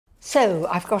So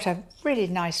I've got a really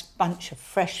nice bunch of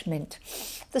fresh mint.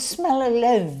 The smell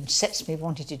alone sets me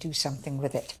wanting to do something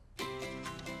with it.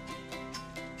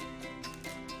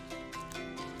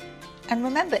 And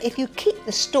remember, if you keep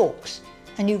the stalks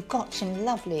and you've got some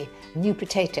lovely new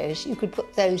potatoes, you could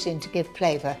put those in to give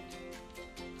flavour.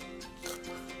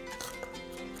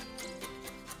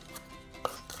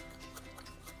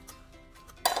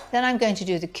 Then I'm going to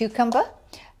do the cucumber.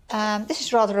 This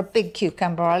is rather a big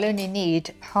cucumber. I'll only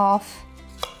need half.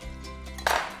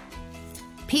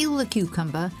 Peel the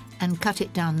cucumber and cut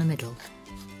it down the middle.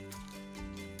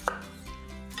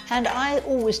 And I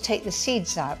always take the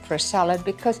seeds out for a salad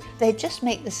because they just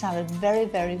make the salad very,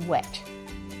 very wet.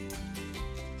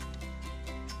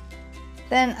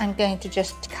 Then I'm going to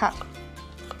just cut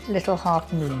little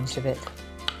half moons of it.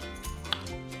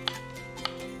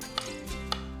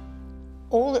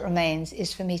 All that remains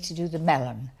is for me to do the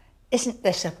melon. Isn't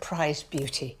this a prize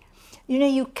beauty? You know,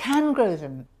 you can grow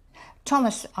them.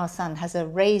 Thomas, our son, has a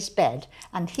raised bed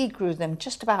and he grew them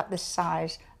just about this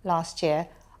size last year.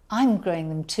 I'm growing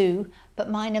them too, but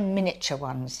mine are miniature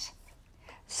ones.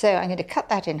 So I'm going to cut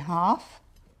that in half.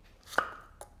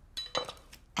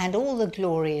 And all the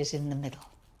glory is in the middle.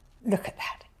 Look at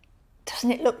that.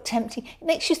 Doesn't it look tempting? It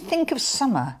makes you think of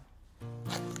summer.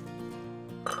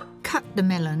 Cut the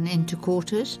melon into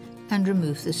quarters and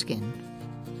remove the skin.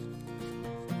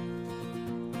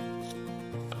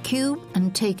 Cube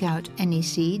and take out any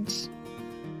seeds.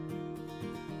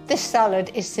 This salad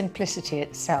is simplicity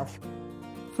itself.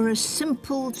 For a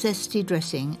simple zesty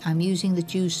dressing, I'm using the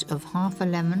juice of half a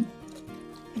lemon.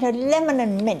 You know, lemon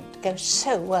and mint go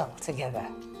so well together.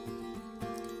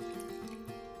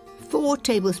 4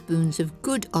 tablespoons of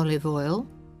good olive oil,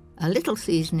 a little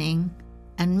seasoning,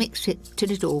 and mix it till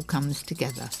it all comes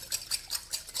together.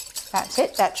 That's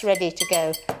it, that's ready to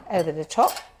go over the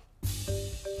top.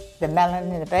 The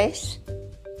melon in the base,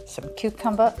 some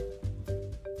cucumber,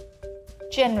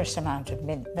 generous amount of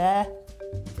mint there.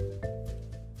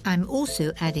 I'm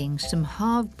also adding some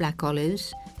halved black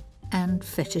olives and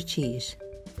feta cheese.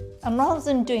 And rather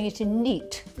than doing it in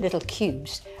neat little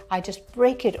cubes, I just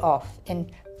break it off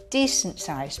in decent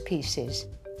sized pieces,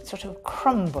 sort of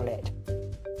crumble it.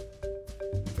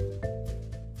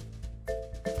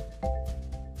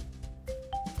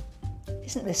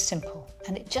 Isn't this simple?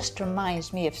 And it just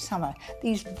reminds me of summer,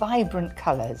 these vibrant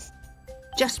colours.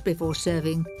 Just before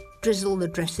serving, drizzle the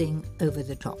dressing over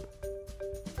the top.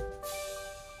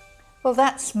 Well,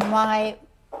 that's my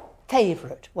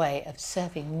favourite way of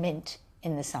serving mint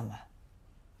in the summer.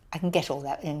 I can get all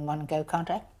that in one go,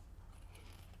 can't I?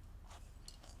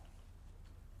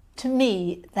 To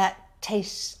me, that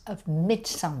tastes of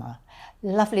midsummer,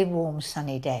 lovely warm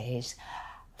sunny days,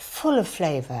 full of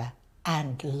flavour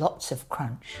and lots of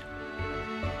crunch.